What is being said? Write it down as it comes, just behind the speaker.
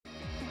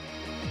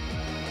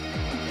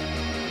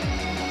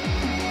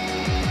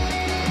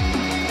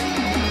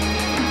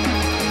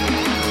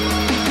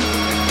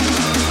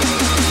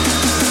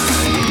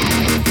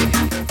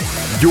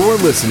You're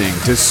listening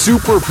to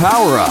Super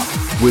Power Up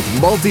with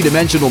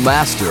multidimensional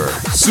master,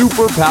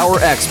 superpower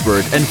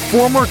expert, and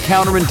former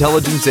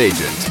counterintelligence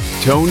agent,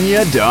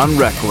 Tonya Don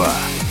Rekla.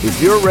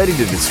 If you're ready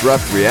to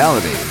disrupt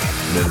reality,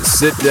 then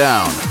sit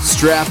down,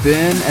 strap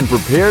in, and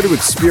prepare to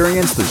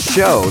experience the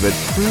show that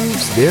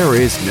proves there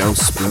is no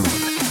spoon.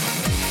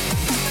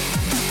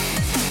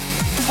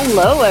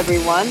 Hello,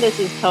 everyone. This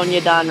is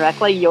Tonya Don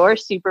Rekla, your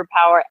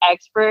superpower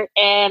expert,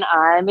 and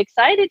I'm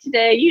excited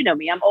today. You know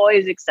me. I'm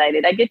always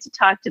excited. I get to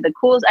talk to the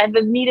coolest. I have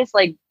to meet us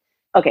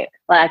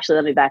actually,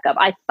 let me back up.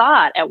 I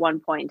thought at one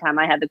point in time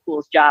I had the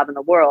coolest job in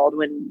the world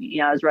when,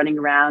 I was running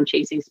around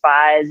chasing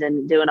spies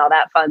and doing all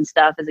that fun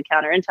stuff as a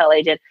counterintel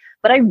agent.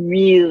 But I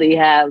really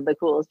have the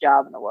coolest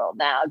job in the world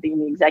now, being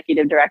the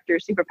executive director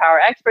of Superpower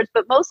Experts,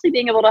 but mostly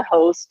being able to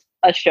host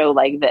a show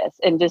like this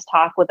and just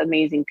talk with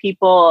amazing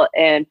people.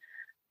 And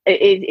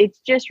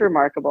it's just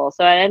remarkable.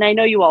 So, and I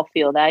know you all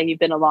feel that. You've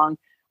been along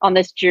on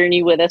this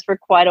journey with us for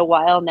quite a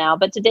while now.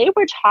 But today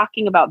we're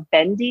talking about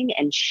bending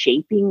and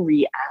shaping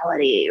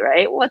reality,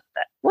 right? What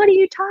are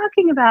you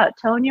talking about,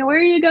 Tonya? Where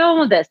are you going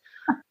with this?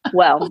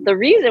 Well, the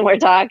reason we're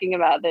talking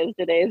about this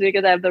today is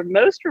because I have the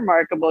most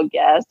remarkable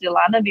guest.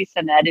 Ilana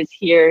Bissonnette is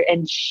here,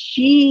 and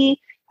she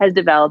has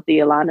developed the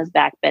Ilana's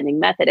backbending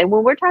method. And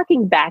when we're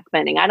talking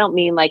backbending, I don't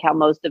mean like how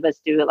most of us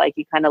do it, like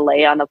you kind of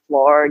lay on the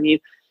floor and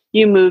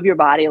you move your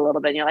body a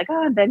little bit and you're like,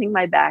 oh, I'm bending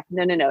my back.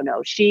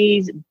 No.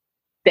 She's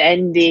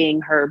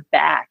bending her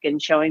back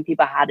and showing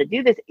people how to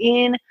do this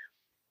in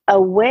a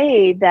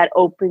way that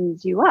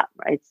opens you up,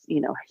 right? It's,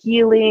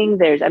 healing.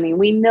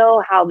 We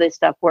know how this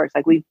stuff works.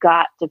 Like, we've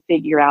got to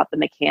figure out the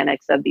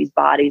mechanics of these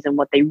bodies and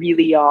what they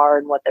really are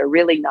and what they're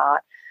really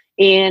not.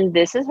 And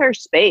this is her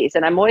space.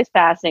 And I'm always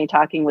fascinated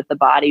talking with the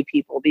body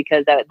people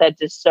because that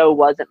just so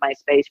wasn't my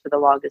space for the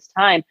longest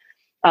time.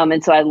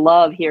 And so I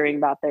love hearing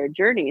about their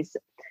journeys.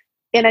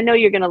 And I know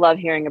you're going to love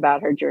hearing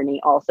about her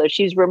journey also.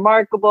 She's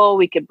remarkable.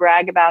 We could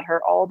brag about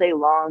her all day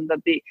long.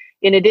 But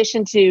in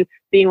addition to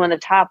being one of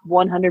the top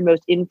 100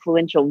 most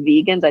influential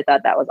vegans, I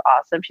thought that was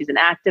awesome. She's an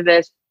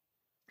activist.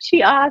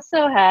 She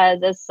also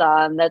has a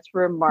son that's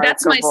remarkable.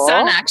 That's my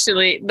son,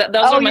 actually. Those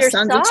are my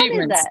son's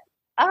achievements.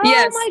 Oh,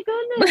 yes. My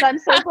goodness. I'm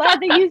so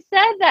glad that you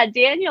said that,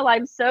 Daniel.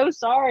 I'm so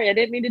sorry. I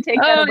didn't mean to take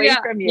that away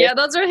from you. Yeah,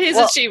 those are his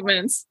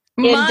achievements.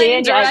 Mine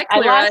Daniel, directly,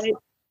 right?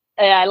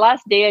 I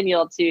lost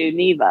Daniel to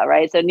Neva,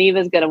 right? So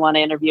Neva's going to want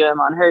to interview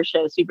him on her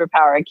show,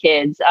 Superpower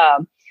Kids.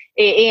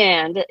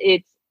 And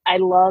I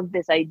love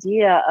this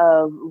idea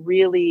of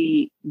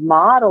really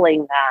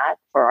modeling that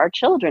for our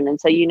children. And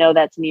so,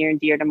 that's near and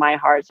dear to my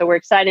heart. So we're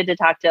excited to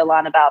talk to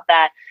Ilana about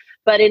that.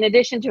 But in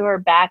addition to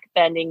her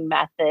backbending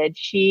method,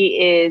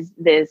 she is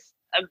this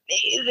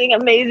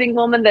amazing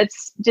woman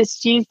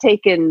she's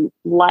taken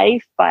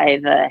life by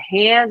the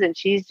hands and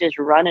she's just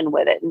running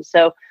with it. And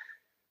so,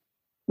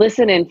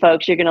 listen in,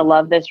 folks. You're going to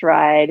love this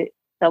ride.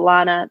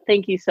 Ilana,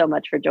 thank you so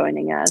much for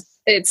joining us.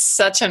 It's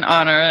such an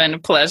honor and a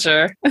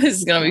pleasure. This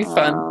is going to be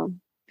fun.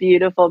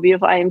 Beautiful,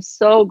 beautiful. I am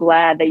so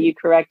glad that you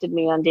corrected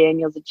me on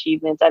Daniel's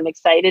achievements. I'm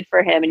excited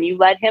for him. And you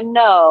let him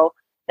know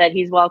that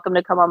he's welcome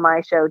to come on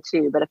my show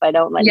too. But if I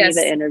don't let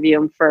Neva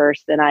interview him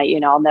first, then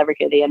I'll never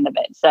hear the end of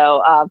it.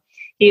 So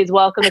he is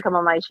welcome to come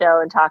on my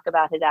show and talk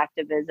about his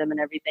activism and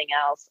everything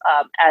else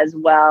as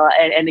well.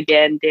 And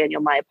again,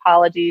 Daniel, my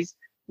apologies.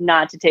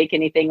 Not to take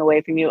anything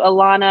away from you.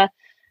 Ilana,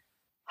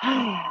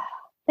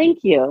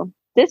 thank you.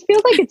 This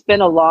feels like it's been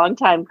a long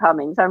time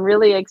coming. So I'm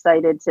really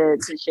excited to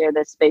share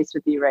this space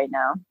with you right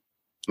now.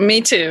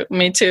 Me too.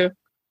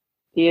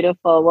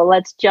 Beautiful. Well,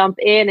 let's jump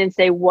in and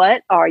say,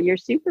 what are your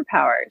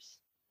superpowers?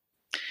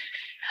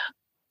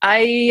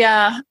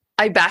 I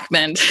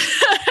backbend.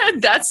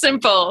 That's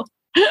simple.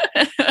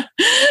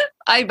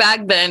 I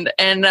backbend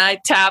and I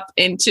tap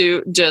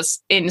into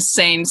just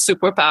insane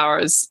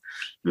superpowers.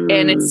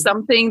 And it's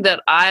something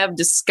that I have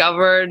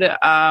discovered.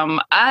 I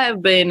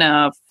have been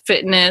a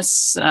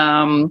fitness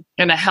and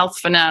a health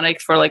fanatic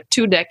for like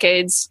 2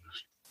 decades.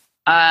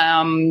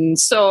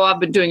 So I've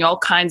been doing all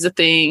kinds of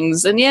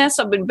things. And yes,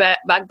 I've been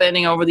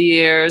backbending over the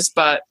years.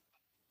 But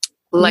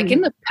like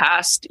in the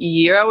past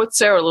year, I would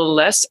say, or a little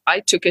less, I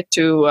took it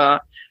to,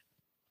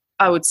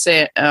 I would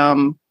say, a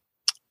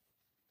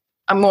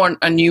more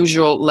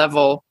unusual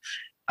level.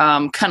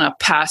 Kind of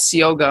past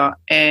yoga,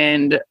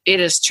 and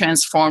it has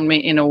transformed me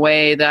in a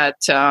way that,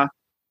 I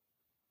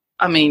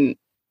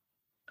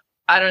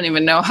don't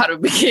even know how to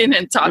begin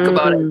and talk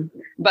about it.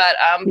 But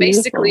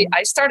basically,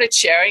 I started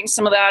sharing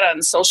some of that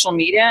on social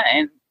media,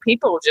 and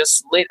people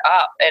just lit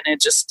up, and it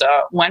just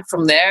went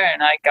from there.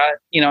 And I got,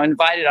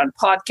 invited on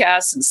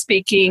podcasts and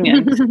speaking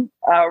and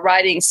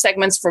writing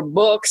segments for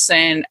books,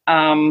 and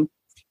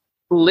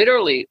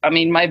literally,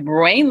 my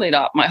brain lit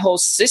up, my whole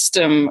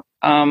system.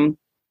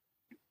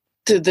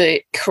 To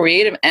the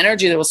creative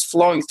energy that was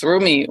flowing through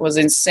me was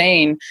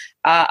insane.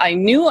 I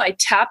knew I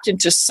tapped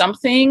into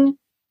something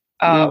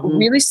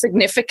really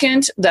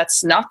significant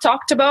that's not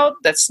talked about,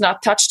 that's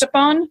not touched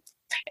upon.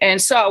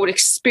 And so I would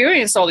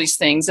experience all these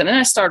things. And then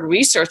I started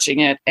researching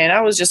it, and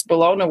I was just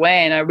blown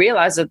away. And I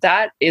realized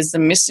that is the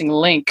missing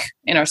link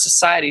in our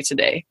society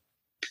today.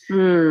 I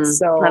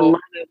love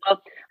it.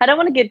 Well, I don't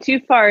want to get too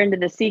far into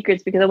the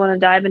secrets because I want to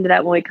dive into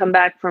that when we come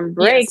back from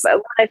break. Yes. But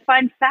what I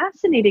find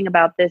fascinating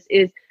about this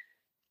is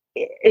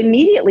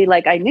immediately,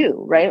 like I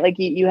knew, right? Like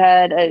you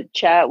had a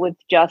chat with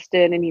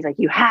Justin and he's like,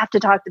 you have to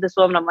talk to this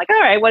woman. I'm like, all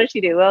right, what does she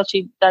do? Well,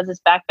 she does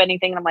this backbending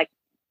thing. And I'm like,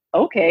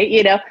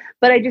 okay,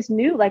 but I just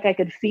knew, like, I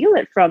could feel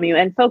it from you.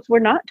 And folks, we're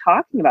not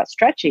talking about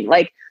stretching.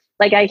 Like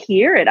I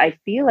hear it, I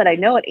feel it, I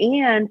know it.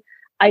 And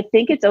I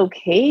think it's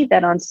okay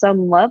that on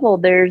some level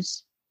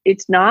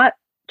it's not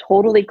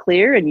totally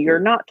clear and you're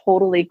not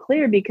totally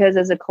clear, because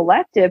as a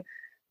collective,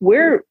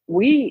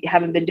 we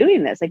haven't been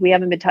doing this. Like we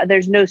haven't been,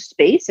 there's no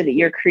space in it.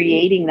 You're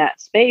creating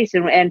that space.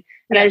 And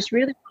I just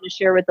really want to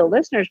share with the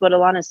listeners what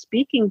Ilana's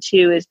speaking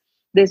to is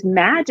this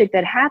magic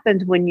that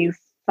happens when you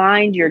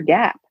find your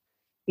gap.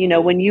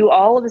 When you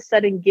all of a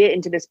sudden get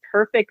into this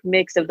perfect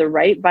mix of the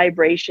right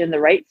vibration, the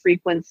right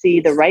frequency,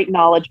 the right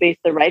knowledge base,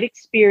 the right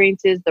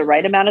experiences, the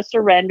right amount of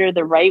surrender,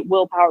 the right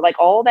willpower, like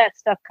all that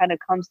stuff kind of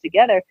comes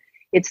together.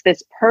 It's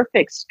this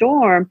perfect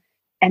storm.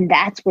 And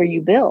that's where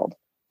you build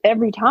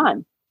every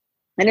time.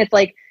 And it's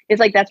like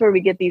that's where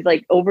we get these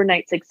like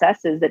overnight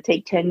successes that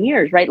take 10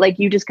 years, right? Like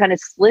you just kind of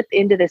slip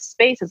into this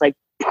space. It's like,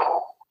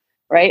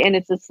 right? And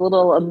it's this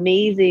little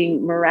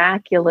amazing,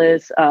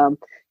 miraculous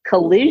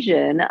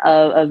collision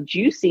of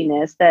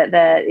juiciness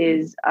that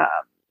is,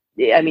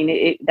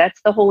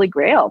 that's the holy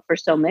grail for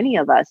so many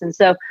of us. And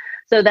so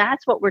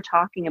that's what we're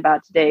talking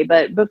about today.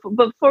 But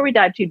before we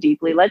dive too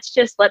deeply, let's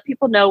just let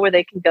people know where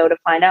they can go to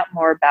find out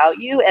more about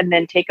you, and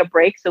then take a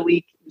break so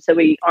we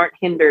aren't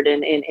hindered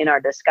in our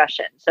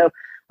discussion. So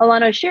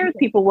Ilana, share with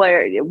people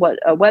what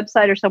a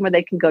website or somewhere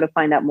they can go to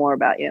find out more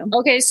about you.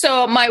 Okay,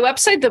 so my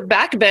website,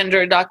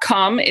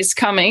 thebackbender.com, is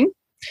coming.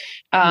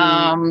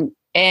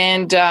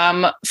 And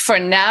for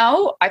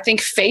now, I think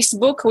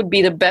Facebook would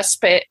be the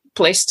best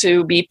place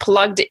to be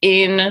plugged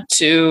in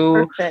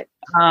to. Perfect.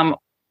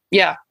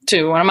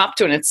 To what I'm up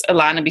to, and it's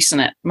Ilana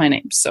Bissonnette, my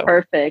name. So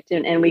perfect,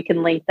 and we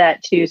can link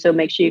that too. So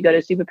make sure you go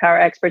to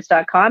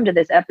superpowerexperts.com to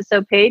this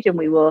episode page, and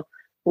we will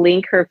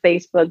link her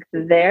Facebook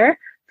there.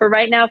 For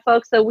right now,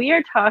 folks, so we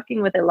are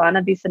talking with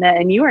Ilana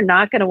Bissonnette, and you are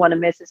not going to want to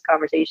miss this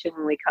conversation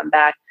when we come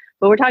back.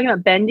 But we're talking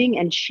about bending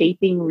and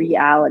shaping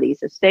reality.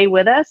 So stay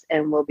with us,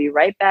 and we'll be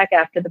right back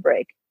after the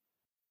break.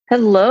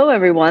 Hello,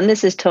 everyone.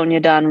 This is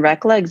Tonya Dawn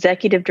Rekla,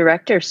 Executive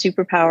Director of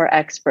Superpower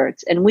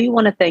Experts, and we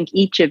want to thank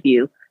each of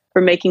you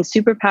for making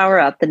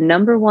Superpower Up the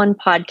 #1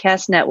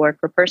 podcast network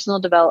for personal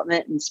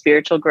development and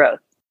spiritual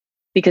growth.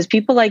 Because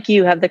people like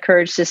you have the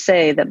courage to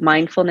say that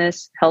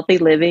mindfulness, healthy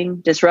living,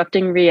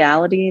 disrupting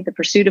reality, the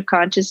pursuit of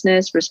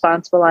consciousness,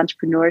 responsible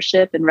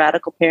entrepreneurship, and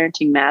radical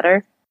parenting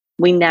matter,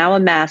 we now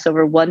amass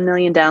over 1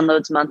 million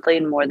downloads monthly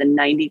in more than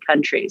 90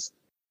 countries.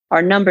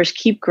 Our numbers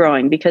keep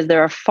growing because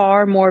there are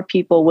far more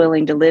people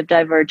willing to live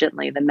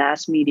divergently than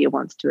mass media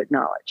wants to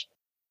acknowledge.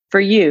 For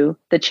you,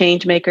 the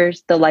change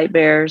makers, the light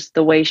bearers,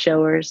 the way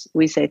showers,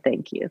 we say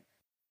thank you.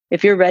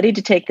 If you're ready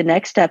to take the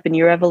next step in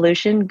your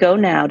evolution, go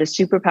now to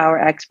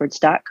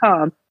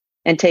superpowerexperts.com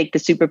and take the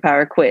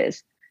Superpower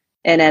Quiz.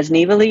 And as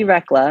Neva Lee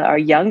Rekla, our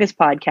youngest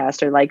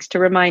podcaster, likes to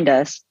remind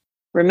us,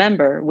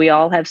 remember, we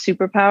all have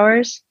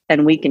superpowers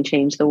and we can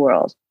change the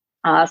world.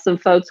 Awesome,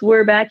 folks.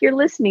 We're back. You're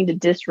listening to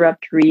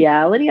Disrupt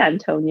Reality. I'm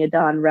Tonya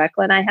Dawn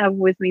Rekla, and I have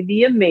with me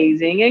the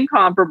amazing,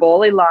 incomparable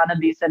Ilana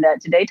Bissonnette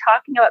today,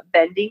 talking about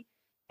bending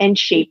and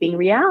shaping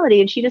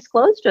reality. And she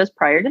disclosed to us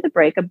prior to the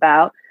break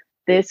about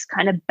this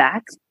kind of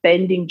back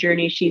bending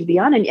journey she's been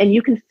on. And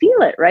you can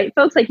feel it, right,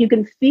 folks? Like you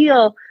can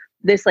feel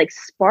this like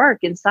spark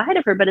inside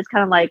of her, but it's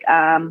kind of like,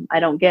 I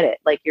don't get it.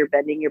 Like you're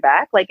bending your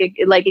back. Like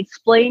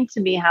explain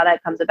to me how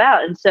that comes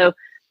about. And so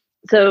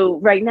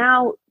right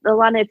now,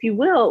 Ilana, if you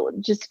will,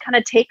 just kind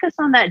of take us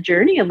on that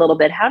journey a little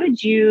bit. How did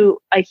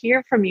I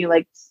hear from you,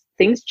 like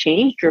things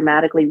changed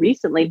dramatically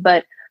recently,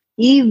 but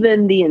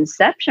even the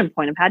inception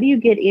point of how do you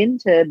get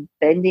into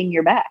bending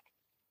your back?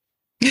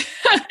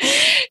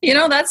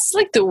 That's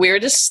like the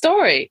weirdest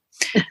story.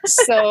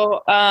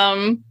 So,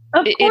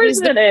 of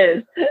course it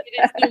is. It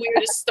is the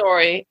weirdest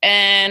story.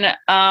 And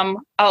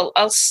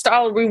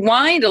I'll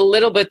rewind a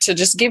little bit to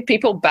just give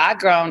people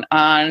background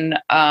on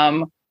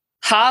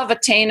how I've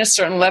attained a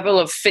certain level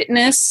of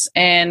fitness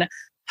and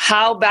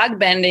how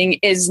backbending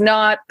is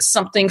not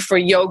something for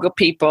yoga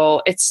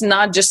people. It's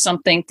not just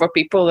something for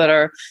people that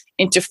are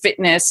into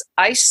fitness.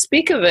 I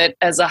speak of it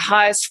as a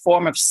highest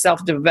form of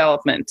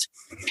self-development,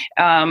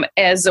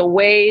 as a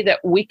way that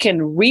we can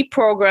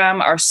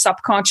reprogram our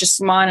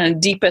subconscious mind on the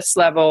deepest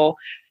level,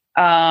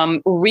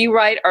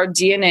 rewrite our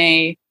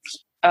DNA.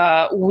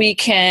 We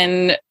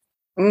can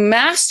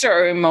master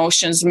our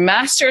emotions,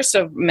 master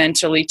ourselves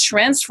mentally,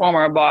 transform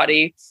our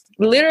body,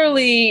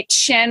 literally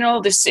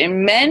channel this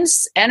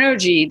immense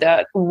energy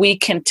that we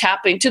can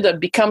tap into that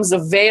becomes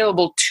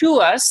available to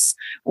us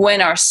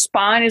when our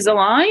spine is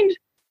aligned.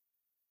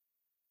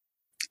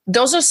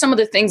 Those are some of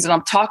the things that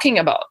I'm talking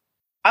about.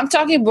 I'm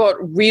talking about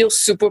real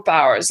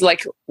superpowers,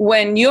 like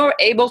when you're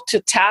able to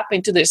tap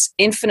into this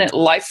infinite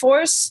life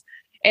force,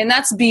 and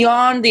that's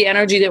beyond the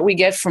energy that we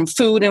get from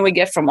food and we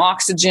get from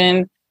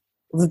oxygen.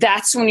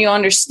 that's when you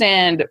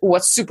understand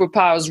what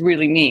superpowers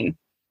really mean.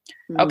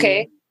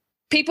 Okay.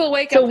 People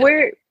wake up.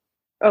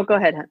 Oh, go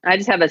ahead. I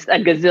just have a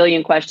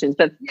gazillion questions,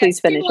 but please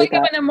finish. People wake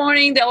up in the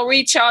morning, they'll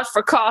reach out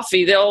for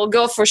coffee. They'll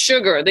go for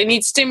sugar. They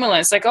need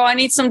stimulants. Like, oh, I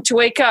need some to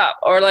wake up.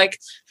 Or like,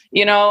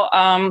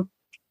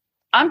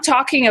 I'm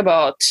talking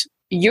about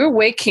you're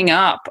waking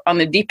up on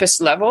the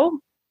deepest level,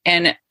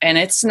 and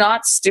it's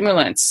not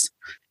stimulants.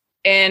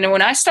 And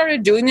when I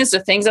started doing this,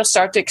 the things I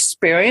started to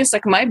experience,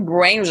 like my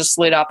brain just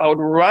lit up. I would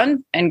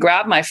run and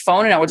grab my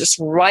phone and I would just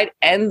write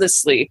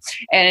endlessly.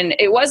 And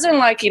it wasn't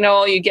like, you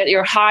get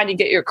your high and you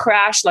get your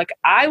crash. Like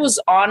I was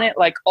on it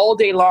like all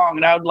day long,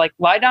 and I would like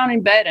lie down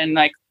in bed and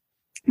like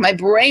my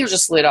brain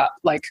just lit up.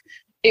 Like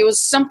it was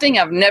something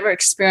I've never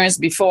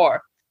experienced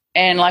before.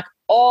 And like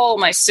all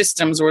my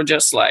systems were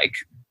just like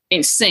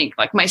in sync.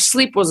 Like my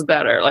sleep was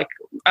better. Like,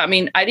 I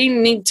mean, I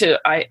needed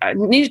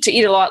to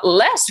eat a lot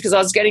less because I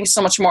was getting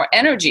so much more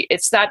energy.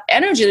 It's that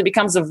energy that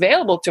becomes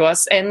available to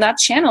us, and that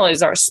channel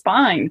is our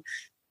spine.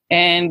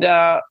 And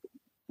I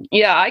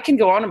can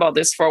go on about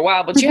this for a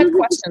while, but you had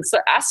questions. So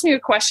ask me your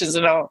questions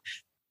and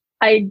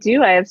I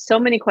do. I have so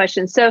many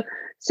questions.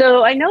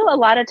 So I know a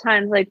lot of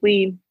times, like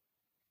we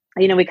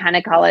kind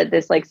of call it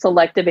this like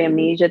selective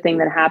amnesia thing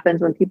that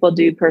happens when people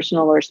do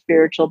personal or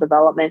spiritual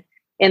development.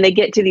 And they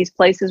get to these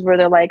places where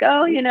they're like,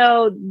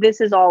 oh,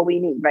 this is all we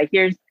need, right?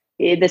 Here's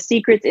the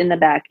secrets in the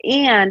back.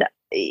 And,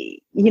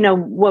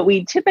 what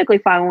we typically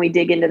find when we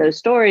dig into those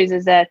stories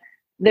is that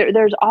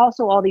there's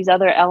also all these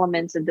other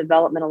elements of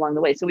development along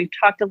the way. So we've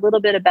talked a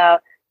little bit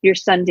about your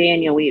son,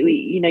 Daniel.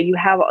 You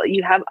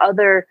have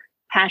other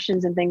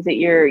passions and things that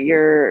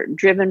you're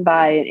driven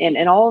by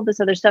and all of this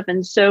other stuff.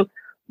 And so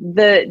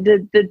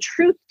the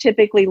truth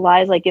typically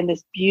lies like in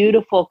this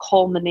beautiful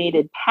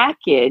culminated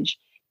package.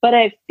 But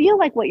I feel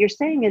like what you're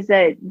saying is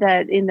that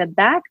in the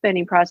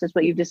backbending process,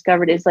 what you've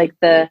discovered is like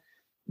the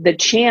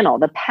channel,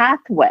 the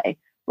pathway,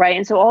 right?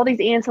 And so all these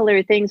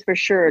ancillary things for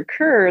sure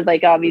occur.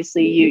 Like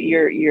obviously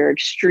you're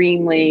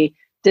extremely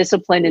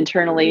disciplined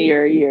internally,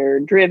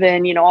 you're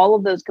driven, all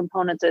of those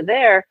components are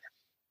there.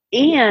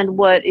 And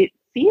what it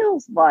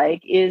feels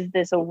like is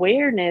this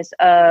awareness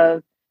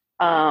of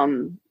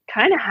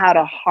kind of how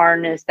to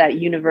harness that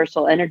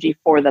universal energy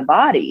for the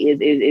body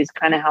is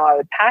kind of how I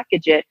would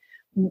package it.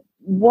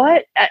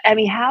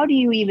 How do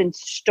you even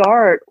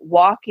start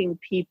walking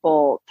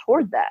people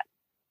toward that?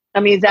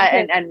 I mean, is that,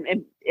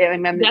 okay.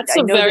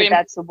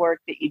 That's the work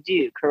that you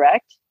do,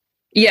 correct?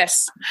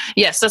 Yes,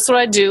 that's what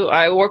I do.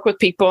 I work with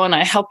people and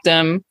I help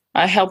them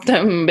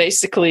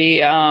basically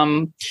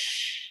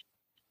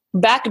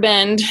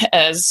backbend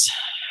as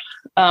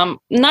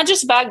not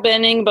just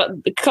backbending, but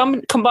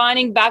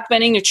combining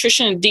backbending,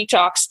 nutrition, and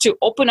detox to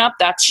open up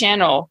that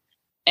channel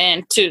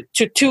and to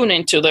tune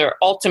into their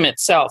ultimate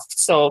self.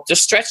 So to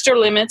stretch their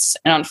limits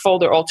and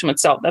unfold their ultimate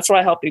self. That's what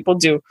I help people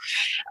do.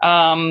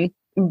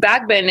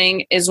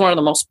 Backbending is one of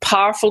the most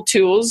powerful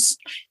tools.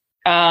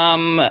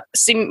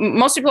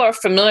 Most people are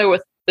familiar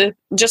with it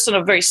just on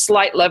a very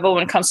slight level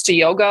when it comes to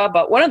yoga,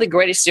 but one of the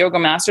greatest yoga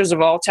masters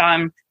of all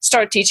time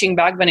started teaching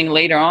backbending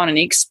later on, and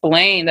he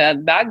explained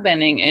that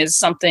backbending is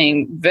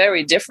something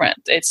very different.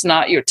 It's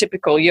not your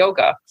typical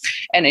yoga,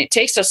 and it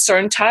takes a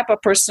certain type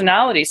of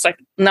personality. It's like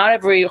not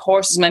every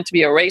horse is meant to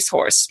be a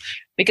racehorse,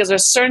 because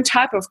there's certain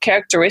type of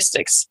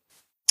characteristics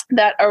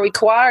that are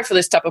required for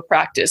this type of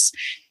practice.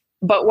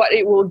 But what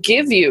it will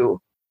give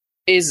you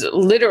is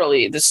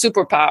literally the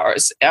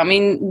superpowers. I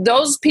mean,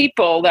 those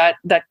people that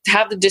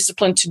have the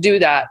discipline to do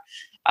that,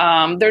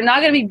 they're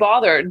not going to be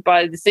bothered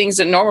by the things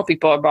that normal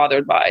people are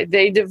bothered by.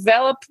 They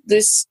develop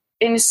this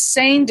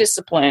insane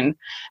discipline.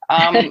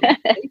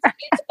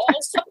 It's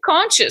all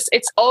subconscious.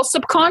 It's all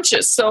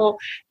subconscious. So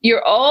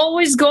you're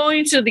always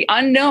going to the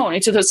unknown,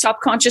 into the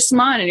subconscious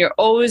mind, and you're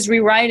always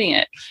rewriting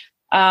it.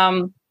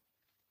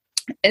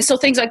 And so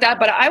things like that,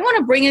 but I want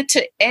to bring it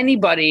to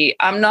anybody.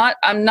 I'm not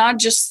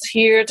just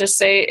here to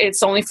say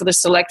it's only for the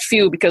select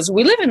few, because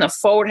we live in the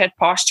forward head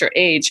posture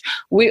age.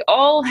 We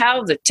all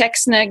have the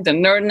text neck, the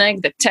nerd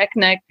neck, the tech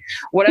neck,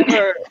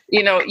 whatever,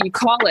 you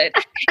call it.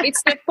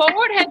 It's the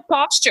forward head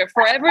posture.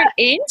 For every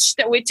inch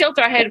that we tilt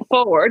our head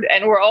forward,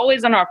 and we're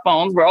always on our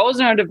phones, we're always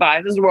on our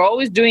devices, we're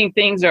always doing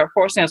things that are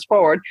forcing us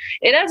forward,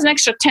 it adds an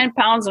extra 10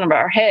 pounds on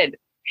our head.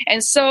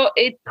 And so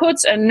it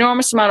puts an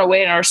enormous amount of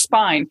weight on our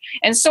spine.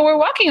 And so we're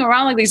walking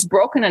around like these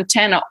broken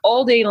antenna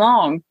all day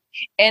long.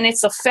 And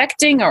it's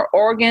affecting our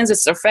organs.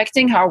 It's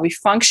affecting how we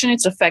function.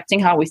 It's affecting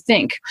how we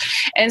think.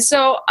 And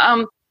so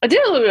I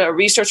did a little bit of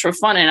research for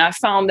fun, and I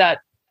found that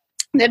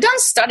they've done a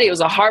study. It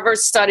was a Harvard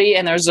study,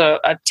 and there's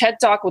a TED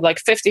Talk with like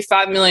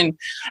 55 million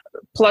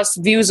plus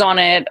views on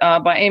it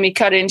by Amy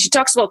Cuddy. She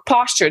talks about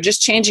posture,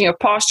 just changing your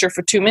posture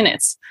for 2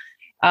 minutes,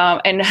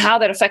 and how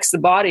that affects the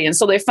body. And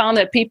so they found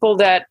that people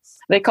that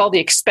they call the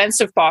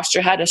expensive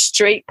posture had a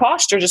straight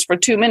posture just for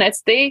 2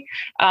 minutes. It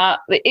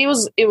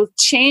would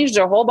change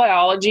their whole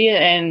biology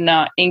and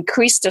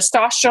increase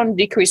testosterone,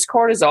 decrease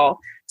cortisol.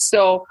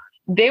 So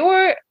they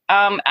were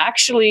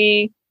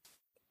actually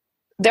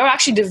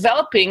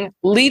developing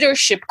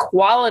leadership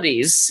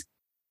qualities,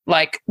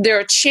 Like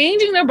they're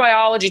changing their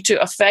biology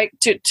to affect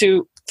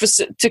to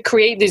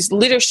create these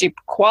leadership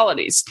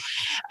qualities.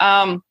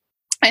 And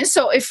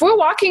so if we're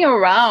walking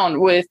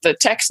around with the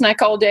text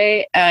neck all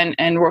day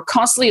and we're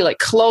constantly like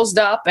closed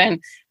up, and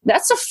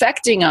that's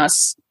affecting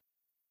us,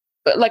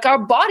 like our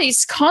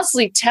body's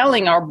constantly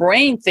telling our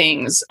brain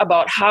things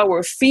about how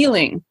we're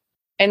feeling.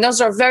 And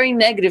those are very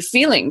negative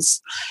feelings.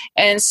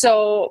 And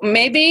so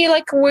maybe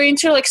like we're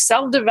into like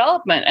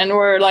self-development and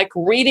we're like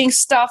reading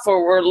stuff,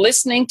 or we're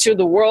listening to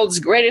the world's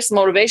greatest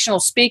motivational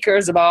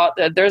speakers about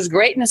that there's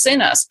greatness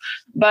in us.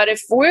 But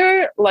if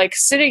we're like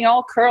sitting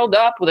all curled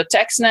up with a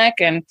text neck,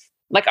 and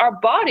like our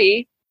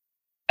body,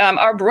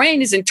 our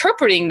brain is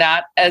interpreting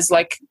that as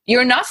like,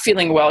 you're not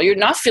feeling well, you're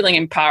not feeling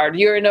empowered,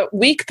 you're in a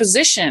weak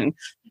position.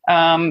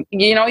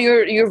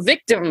 You're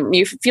victim,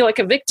 you feel like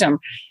a victim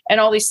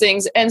and all these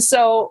things. And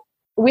so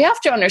we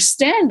have to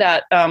understand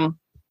that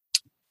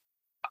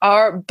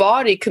our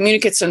body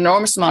communicates an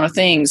enormous amount of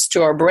things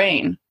to our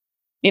brain.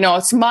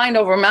 It's mind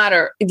over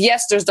matter.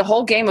 Yes, there's the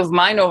whole game of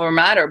mind over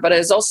matter, but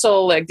it's also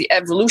like the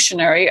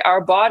evolutionary.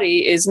 Our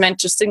body is meant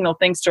to signal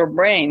things to our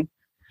brain.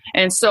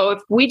 And so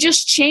if we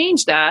just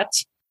change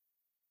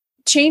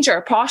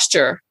our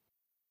posture,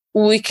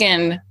 we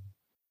can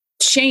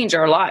change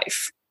our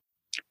life.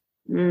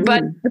 Mm-hmm.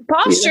 But the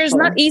posture is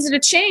not easy to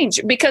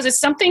change because it's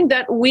something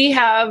that we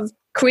have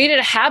created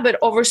a habit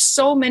over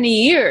so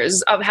many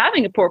years of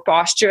having a poor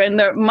posture, and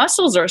the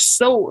muscles are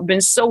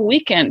been so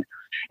weakened.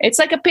 It's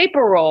like a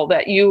paper roll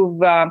that you've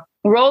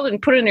rolled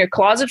and put in your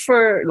closet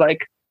for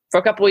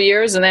a couple of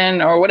years, and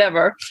then, or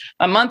whatever,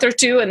 a month or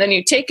two, and then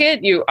you take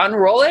it, you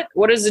unroll it.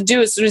 What does it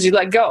do as soon as you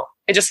let go?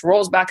 It just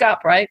rolls back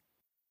up, right?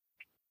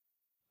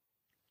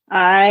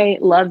 I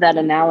love that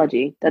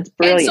analogy. That's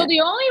brilliant. And so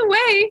the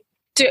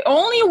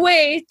only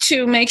way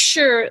to make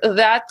sure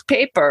that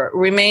paper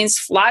remains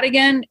flat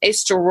again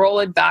is to roll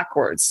it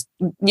backwards.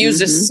 Use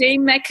the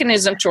same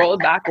mechanism to roll it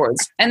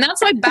backwards. And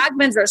that's why back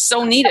bends are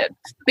so needed,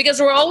 because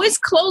we're always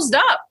closed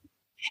up.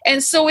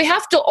 And so we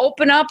have to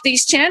open up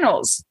these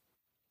channels.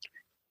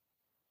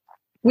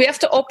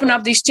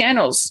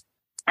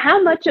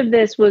 How much of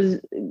this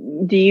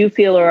do you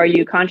feel, or are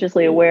you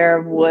consciously aware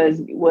of,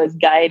 was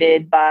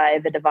guided by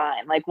the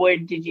divine? Like, where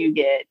did you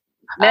get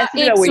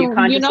messages, or were you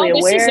consciously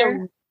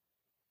aware?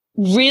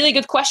 Really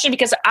good question,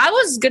 because I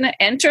was going to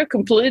enter a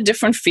completely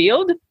different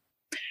field.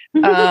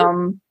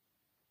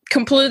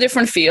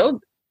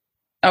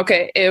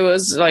 Okay. It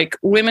was like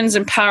women's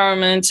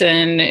empowerment,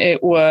 and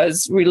it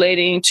was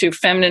relating to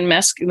feminine,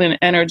 masculine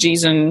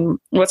energies and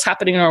what's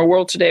happening in our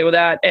world today with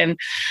that. And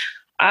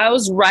I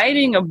was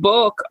writing a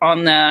book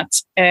on that,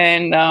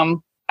 and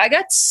I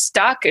got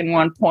stuck in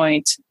one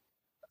point,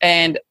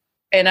 and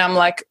I'm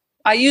like,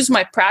 I use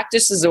my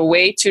practice as a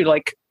way to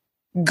like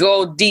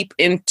go deep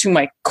into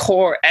my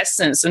core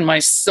essence and my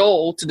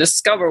soul to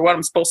discover what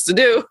I'm supposed to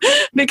do,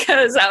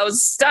 because I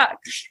was stuck.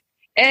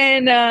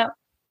 And I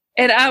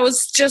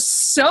was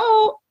just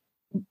so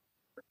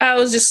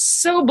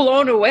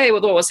blown away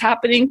with what was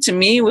happening to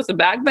me with the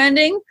back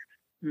bending.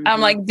 Mm-hmm.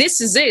 I'm like, this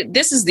is it.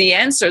 This is the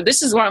answer.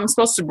 This is what I'm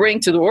supposed to bring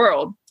to the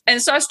world.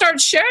 And so I started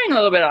sharing a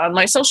little bit on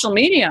my social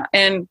media,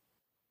 and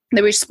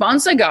the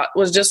response I got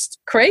was just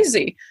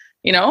crazy,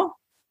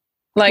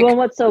 Like, well,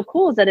 what's so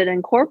cool is that it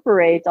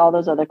incorporates all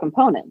those other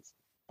components,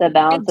 the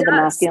balance of the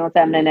masculine and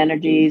feminine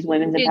energies,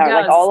 women's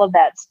empowerment, like all of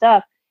that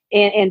stuff.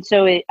 And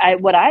so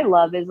what I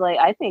love is, like,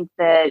 I think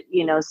that,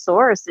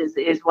 Source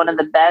is one of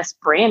the best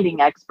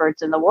branding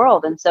experts in the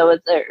world. And so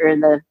it's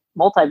in the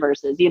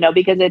multiverses,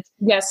 because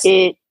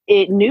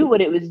it knew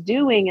what it was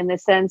doing, in the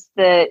sense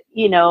that,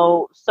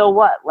 so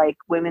what, like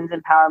women's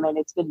empowerment,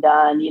 it's been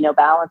done,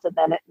 balance of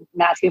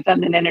masculine and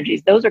feminine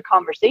energies. Those are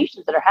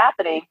conversations that are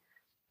happening.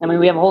 I mean,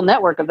 we have a whole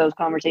network of those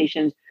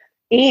conversations.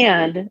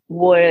 And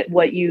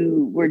what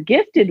you were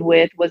gifted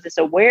with was this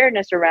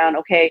awareness around,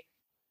 okay,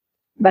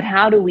 but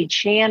how do we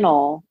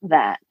channel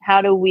that?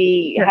 How do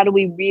we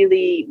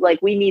really, like,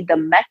 we need the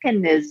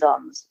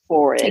mechanisms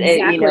for it.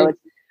 Exactly.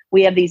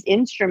 We have these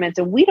instruments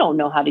and we don't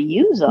know how to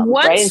use them,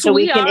 right? And so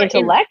we can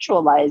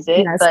intellectualize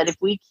it, yes, but if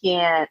we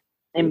can't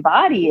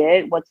embody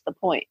it, what's the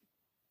point?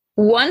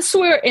 Once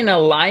we're in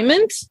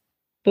alignment,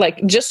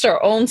 like just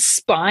our own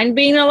spine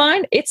being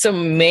aligned, it's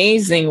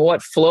amazing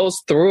what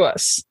flows through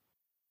us.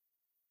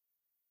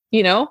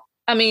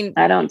 I mean,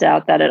 I don't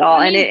doubt that at all.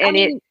 I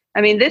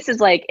mean, this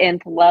is like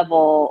nth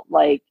level.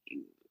 Like,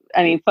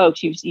 I mean,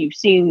 folks, you've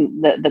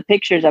seen the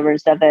pictures of her and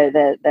stuff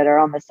that are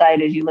on the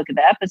site as you look at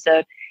the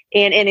episode,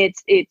 and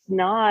it's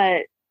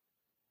not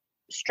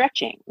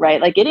stretching,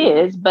 right? Like it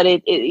is, but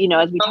it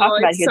as we talk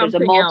about here, there's a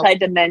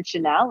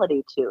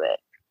multidimensionality to it.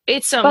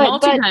 It's a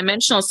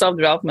multidimensional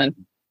self-development.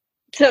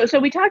 So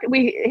we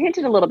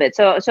hinted a little bit.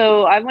 So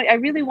I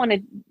really want to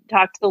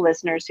talk to the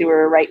listeners who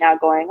are right now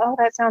going, oh,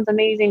 that sounds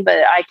amazing, but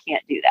I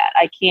can't do that.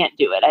 I can't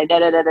do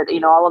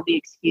it. All of the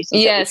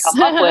excuses yes. that we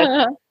come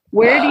up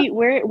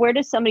with. Where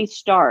does somebody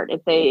start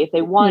if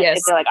they want? Yes.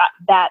 If they're like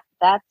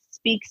that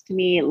speaks to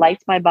me,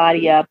 lights my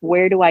body up.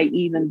 Where do I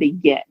even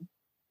begin?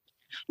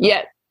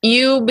 Yeah,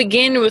 you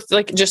begin with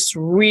like just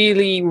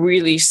really,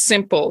 really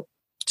simple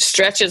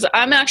stretches.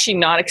 I'm actually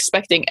not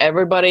expecting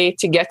everybody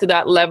to get to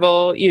that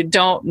level. You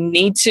don't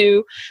need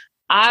to.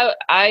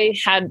 I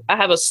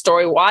have a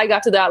story why I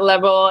got to that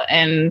level,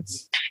 and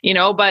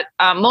but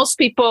most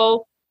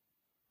people,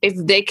 if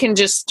they can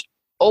just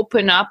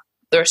open up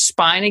their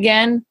spine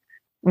again,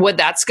 what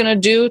that's going to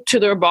do to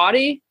their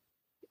body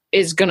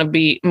is going to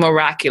be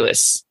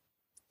miraculous.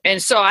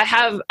 And so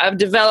I've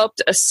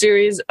developed a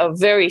series of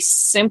very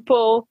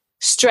simple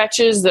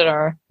stretches that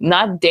are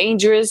not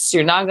dangerous.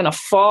 You're not going to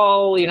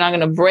fall. You're not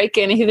going to break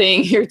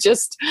anything.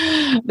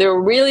 They're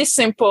really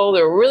simple.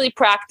 They're really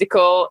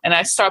practical. And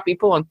I start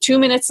people on 2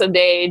 minutes a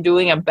day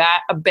doing a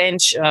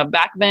bench,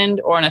 back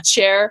bend, or on a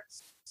chair.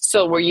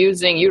 So we're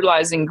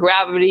utilizing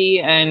gravity,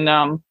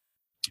 and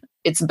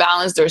it's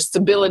balanced, there's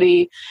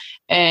stability,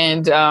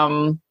 and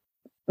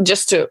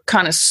just to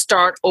kind of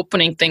start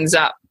opening things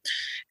up.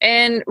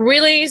 And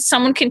really,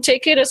 someone can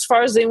take it as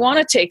far as they want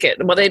to take it,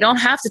 but they don't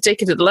have to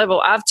take it to the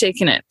level I've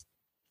taken it.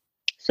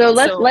 So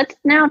let's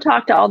now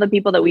talk to all the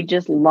people that we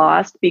just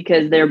lost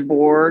because they're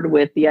bored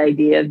with the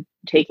idea of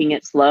taking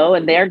it slow,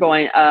 and they're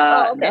going,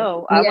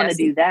 no, I want to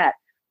do that.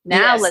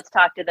 Now let's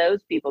talk to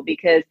those people,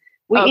 because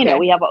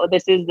we have,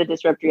 this is the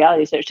Disrupt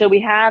Reality Search. So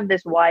we have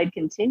this wide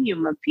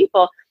continuum of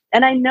people.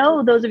 And I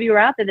know those of you who are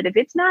out there that if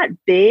it's not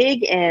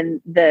big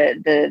and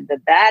the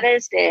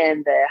baddest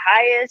and the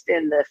highest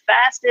and the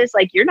fastest,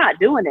 like, you're not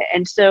doing it.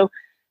 And so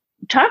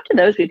talk to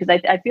those people,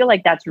 because I feel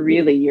like that's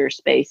really your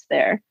space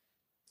there.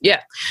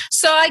 Yeah.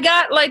 So I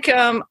got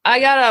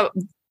a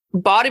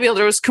bodybuilder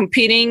who's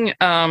competing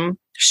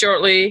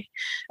shortly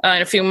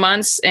in a few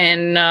months,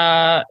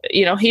 and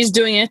he's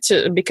doing it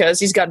because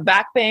he's got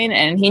back pain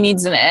and he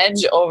needs an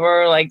edge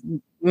over like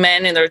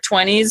men in their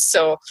 20s.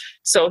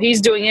 So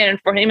he's doing it,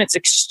 and for him it's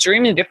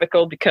extremely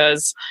difficult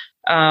because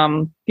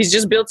he's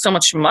just built so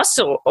much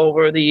muscle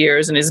over the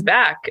years in his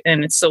back,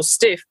 and it's so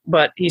stiff,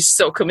 but he's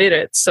so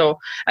committed. So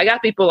I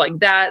got people like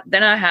that.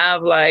 Then I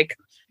have like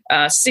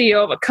a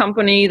CEO of a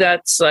company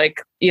that's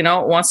like,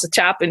 wants to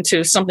tap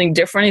into something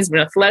different. He's been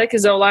athletic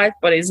his whole life,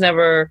 but he's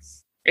never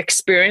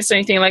experienced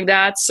anything like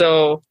that.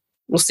 So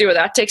we'll see where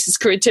that takes his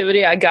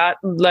creativity. I got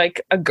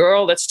like a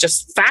girl that's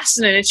just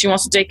fascinated. She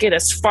wants to take it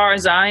as far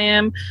as I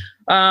am.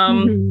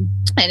 And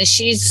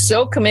she's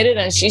so committed,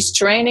 and she's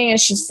training,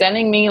 and she's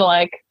sending me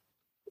like,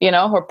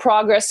 her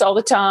progress all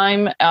the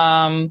time.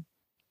 And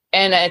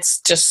it's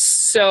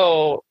just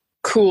so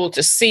cool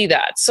to see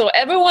that. So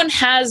everyone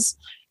has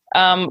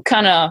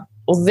kind of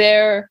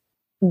their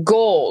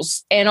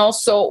goals. And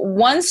also,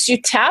 once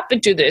you tap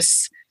into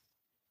this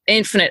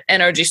infinite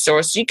energy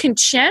source, you can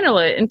channel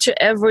it into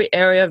every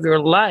area of your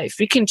life.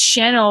 You can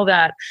channel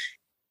that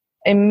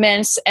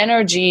immense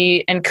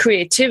energy and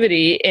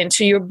creativity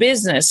into your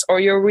business or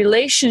your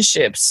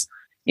relationships,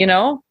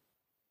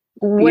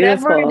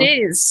 whatever it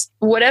is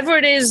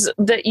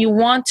that you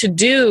want to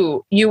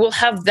do, you will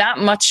have that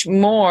much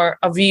more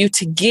of you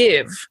to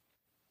give.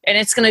 And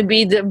it's going to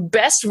be the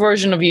best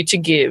version of you to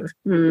give.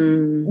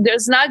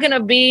 There's not going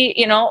to be,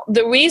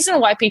 the reason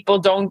why people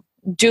don't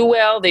do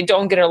well, they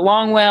don't get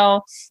along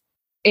well,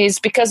 is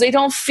because they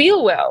don't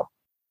feel well.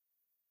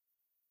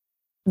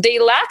 They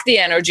lack the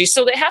energy,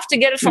 so they have to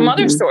get it from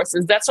other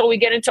sources. That's why we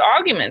get into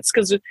arguments,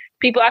 because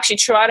people actually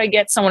try to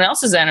get someone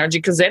else's energy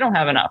because they don't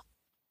have enough.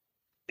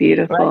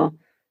 Beautiful. Right?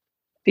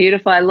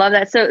 Beautiful. I love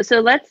that. So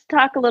let's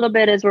talk a little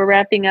bit as we're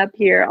wrapping up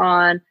here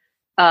on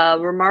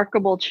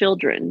remarkable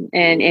children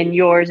and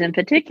yours in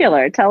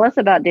particular. Tell us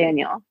about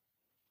Daniel.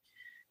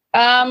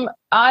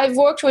 I've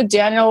worked with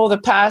Daniel the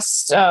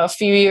past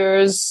few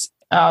years,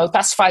 the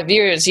past 5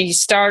 years. He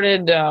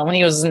started when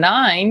he was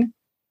 9,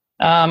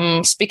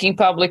 speaking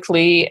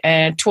publicly,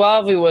 and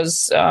 12, he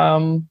was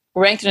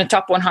ranked in the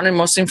top 100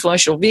 most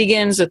influential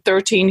vegans. At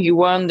 13, he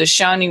won the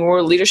Shining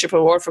World Leadership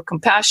Award for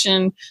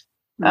Compassion.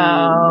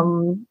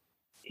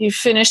 He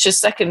finished his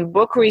second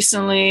book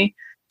recently.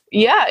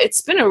 Yeah,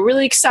 it's been a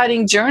really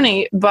exciting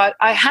journey, but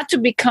I had to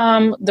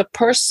become the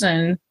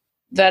person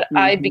that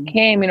I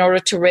became in order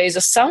to raise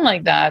a son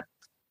like that.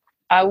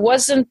 I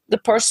wasn't the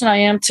person I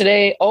am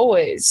today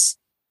always.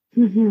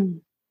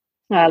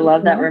 I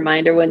love that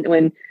reminder.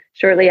 When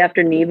shortly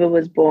after Neva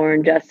was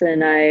born, Justin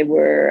and I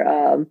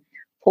were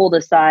pulled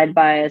aside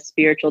by a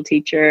spiritual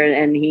teacher,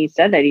 and he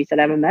said, I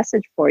have a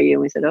message for you.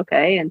 And we said,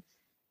 okay. And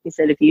he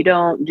said, if you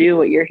don't do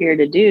what you're here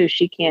to do,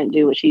 she can't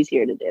do what she's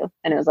here to do.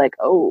 And it was like,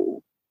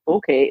 oh,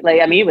 okay. Like,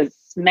 I mean, it was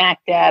smack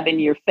dab in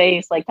your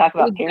face, like talk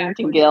about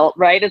parenting guilt,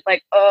 right? It's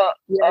like,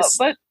 yes.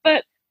 But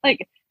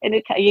like, and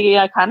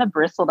I kind of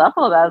bristled up a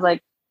little bit. I was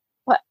like,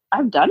 what?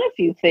 I've done a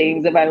few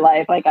things in my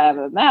life. Like, I have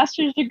a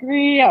master's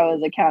degree. I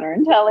was a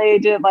counterintel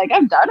agent. Like,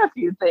 I've done a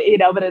few things,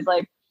 but it's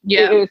like,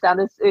 it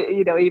sounded,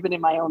 even in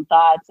my own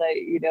thoughts,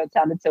 it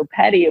sounded so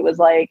petty. It was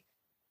like,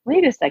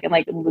 wait a second,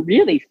 like,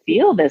 really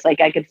feel this. Like,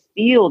 I could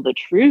feel the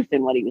truth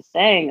in what he was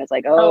saying. It's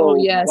like,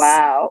 yes.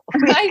 Wow.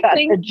 I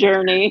think the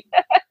journey.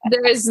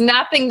 There is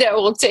nothing that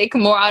will take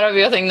more out of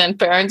your thing than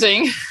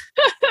parenting.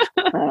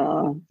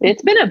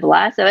 It's been a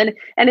blast. And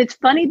it's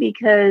funny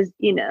because,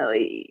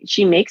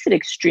 she makes it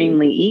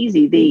extremely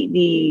easy.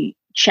 The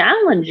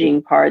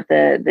challenging part,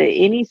 the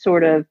any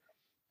sort of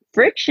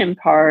friction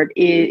part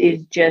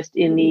is just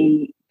in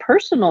the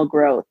personal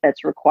growth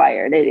that's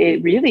required.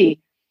 It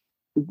really,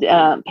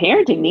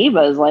 parenting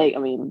Neva is like, I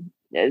mean,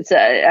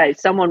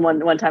 it's someone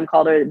one time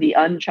called her the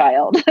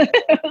unchild.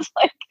 It was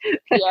like,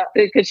 Yeah.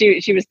 because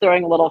she was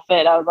throwing a little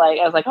fit. I was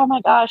like, oh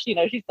my gosh,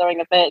 she's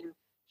throwing a fit. And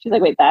she's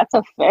like, wait, that's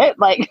a fit?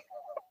 Like,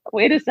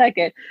 wait a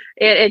second.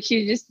 And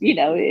she's just,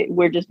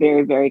 we're just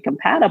very, very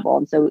compatible.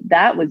 And so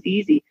that was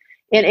easy.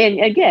 And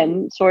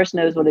again, Source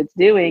knows what it's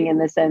doing in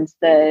the sense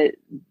that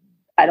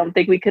I don't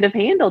think we could have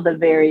handled the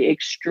very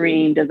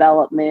extreme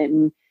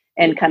development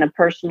and kind of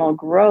personal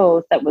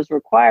growth that was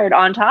required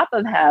on top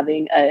of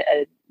having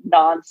a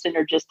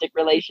non-synergistic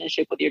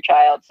relationship with your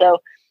child. So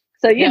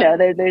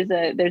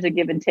there's a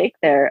give and take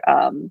there.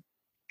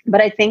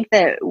 But I think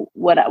that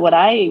what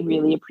I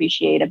really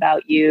appreciate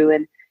about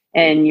you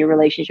and your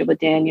relationship with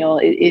Daniel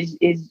is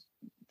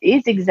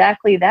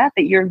exactly that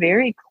you're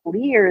very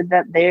clear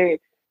that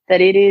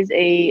it is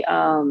a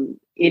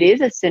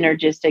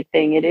synergistic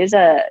thing. It is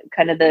a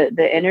kind of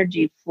the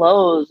energy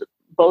flows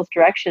both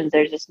directions.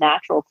 There's this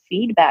natural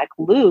feedback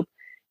loop.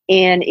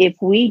 And if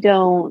we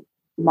don't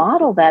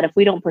model that, if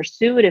we don't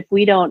pursue it, if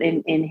we don't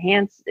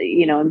enhance,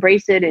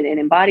 embrace it and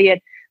embody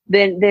it,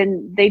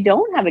 then they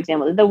don't have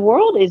examples. The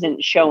world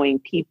isn't showing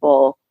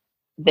people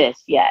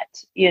this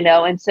yet,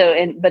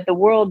 but the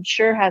world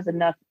sure has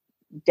enough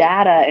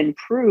data and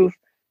proof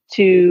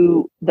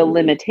to the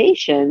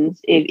limitations.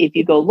 If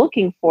you go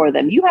looking for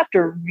them, you have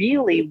to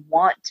really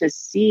want to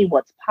see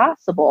what's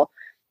possible.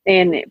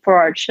 And for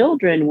our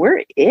children,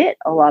 we're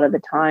a lot of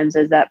the times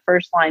as that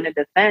first line of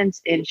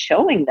defense in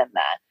showing them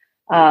that.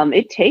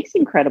 It takes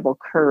incredible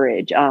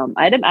courage.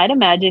 I'd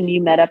imagine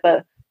you met up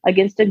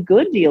against a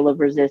good deal of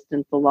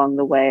resistance along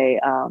the way.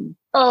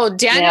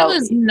 Daniel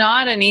is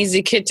not an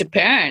easy kid to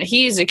parent.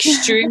 He is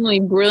extremely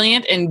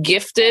brilliant and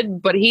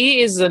gifted, but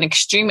he is an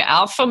extreme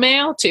alpha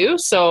male too.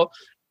 So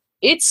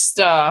it's,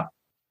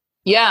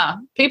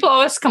 people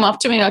always come up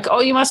to me like,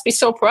 oh, you must be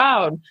so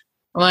proud.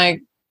 I'm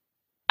like,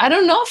 I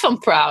don't know if I'm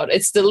proud.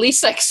 It's the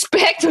least I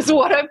expect with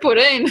what I put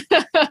in.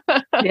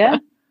 Yeah.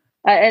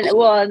 And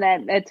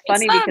that's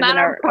funny because in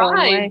our own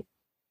way,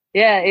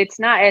 yeah, it's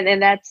not.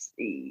 And that's,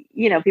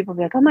 people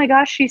be like, oh my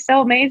gosh, she's so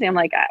amazing. I'm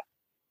like,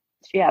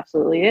 she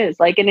absolutely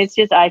is. Like, and it's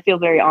just, I feel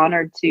very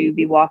honored to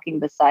be walking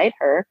beside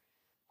her.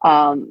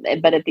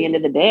 But at the end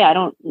of the day, I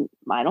don't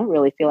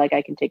really feel like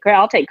I can take credit.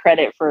 I'll take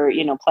credit for,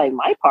 playing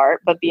my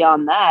part, but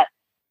beyond that,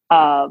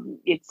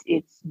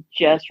 it's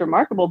just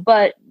remarkable.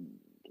 But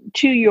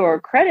to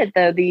your credit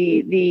though,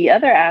 the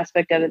other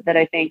aspect of it that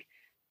I think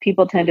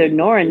people tend to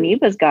ignore, and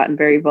Neva's gotten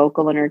very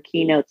vocal in her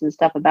keynotes and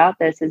stuff about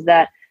this, is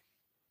that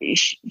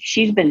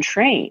she's been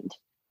trained.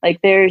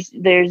 Like there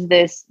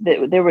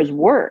was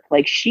work.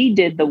 Like she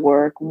did the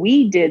work.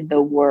 We did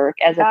the work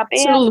as a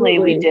family.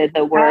 We did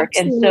the work.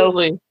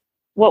 Absolutely. And so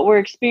what we're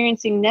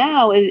experiencing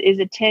now is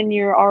a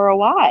 10-year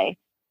ROI,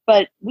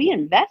 but we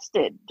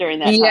invested during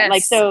that time.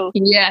 Like, so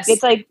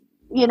it's like,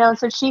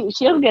 so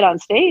she'll get on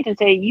stage and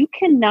say, you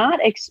cannot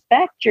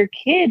expect your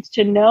kids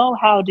to know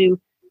how to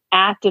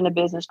act in a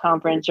business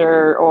conference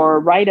or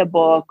write a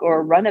book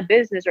or run a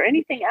business or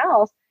anything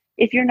else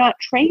if you're not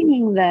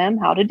training them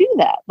how to do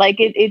that. Like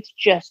it's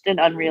just an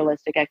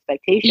unrealistic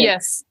expectation.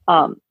 Yes.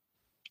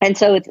 And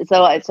so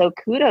so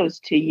kudos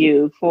to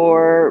you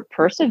for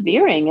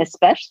persevering,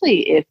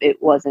 especially if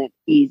it wasn't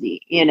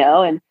easy,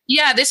 and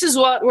this is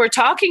what we're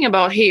talking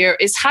about here,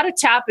 is how to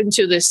tap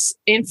into this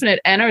infinite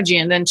energy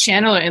and then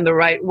channel it in the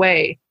right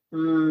way.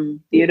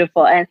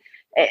 Beautiful. And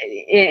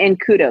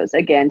kudos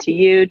again to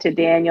you, to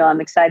Daniel. I'm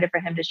excited for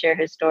him to share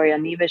his story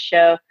on Neva's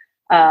show.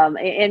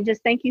 And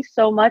just thank you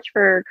so much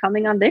for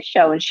coming on this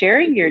show and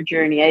sharing your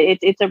journey.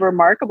 It's a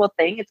remarkable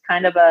thing. It's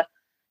kind of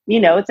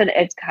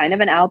it's kind of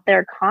an out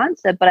there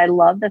concept, but I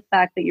love the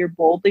fact that you're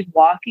boldly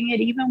walking it,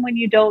 even when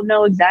you don't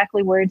know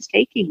exactly where it's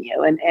taking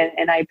you.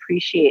 And I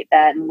appreciate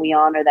that. And we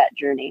honor that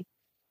journey.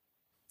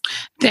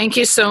 Thank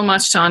you so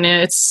much, Tanya.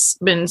 It's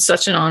been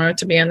such an honor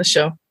to be on the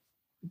show.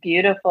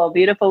 Beautiful,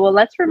 beautiful. Well,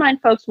 let's remind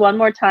folks one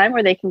more time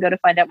where they can go to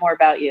find out more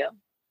about you.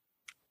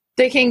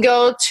 They can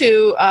go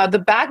to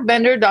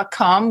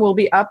thebackbender.com. We'll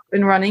be up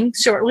and running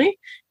shortly.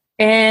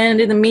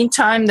 And in the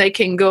meantime, they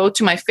can go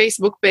to my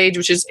Facebook page,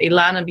 which is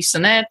Ilana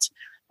Bissonnette.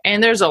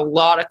 And there's a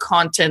lot of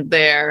content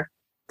there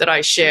that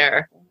I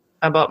share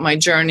about my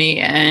journey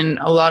and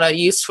a lot of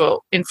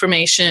useful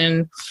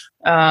information,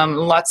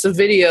 lots of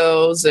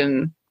videos,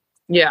 and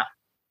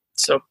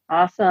so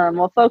awesome.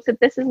 Well, folks, if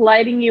this is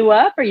lighting you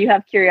up or you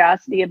have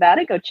curiosity about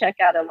it, go check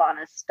out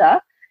Ilana's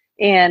stuff.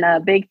 And a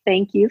big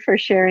thank you for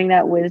sharing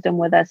that wisdom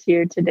with us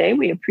here today.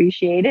 We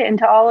appreciate it. And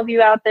to all of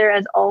you out there,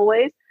 as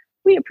always,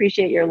 we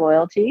appreciate your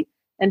loyalty.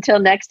 Until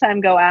next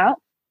time, go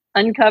out,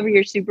 uncover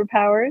your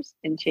superpowers,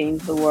 and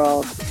change the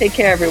world. Take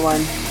care,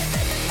 everyone.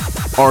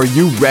 Are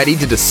you ready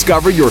to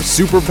discover your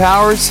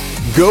superpowers?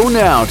 Go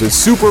now to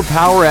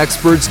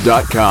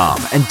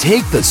superpowerexperts.com and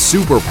take the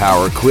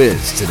superpower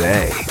quiz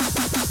today.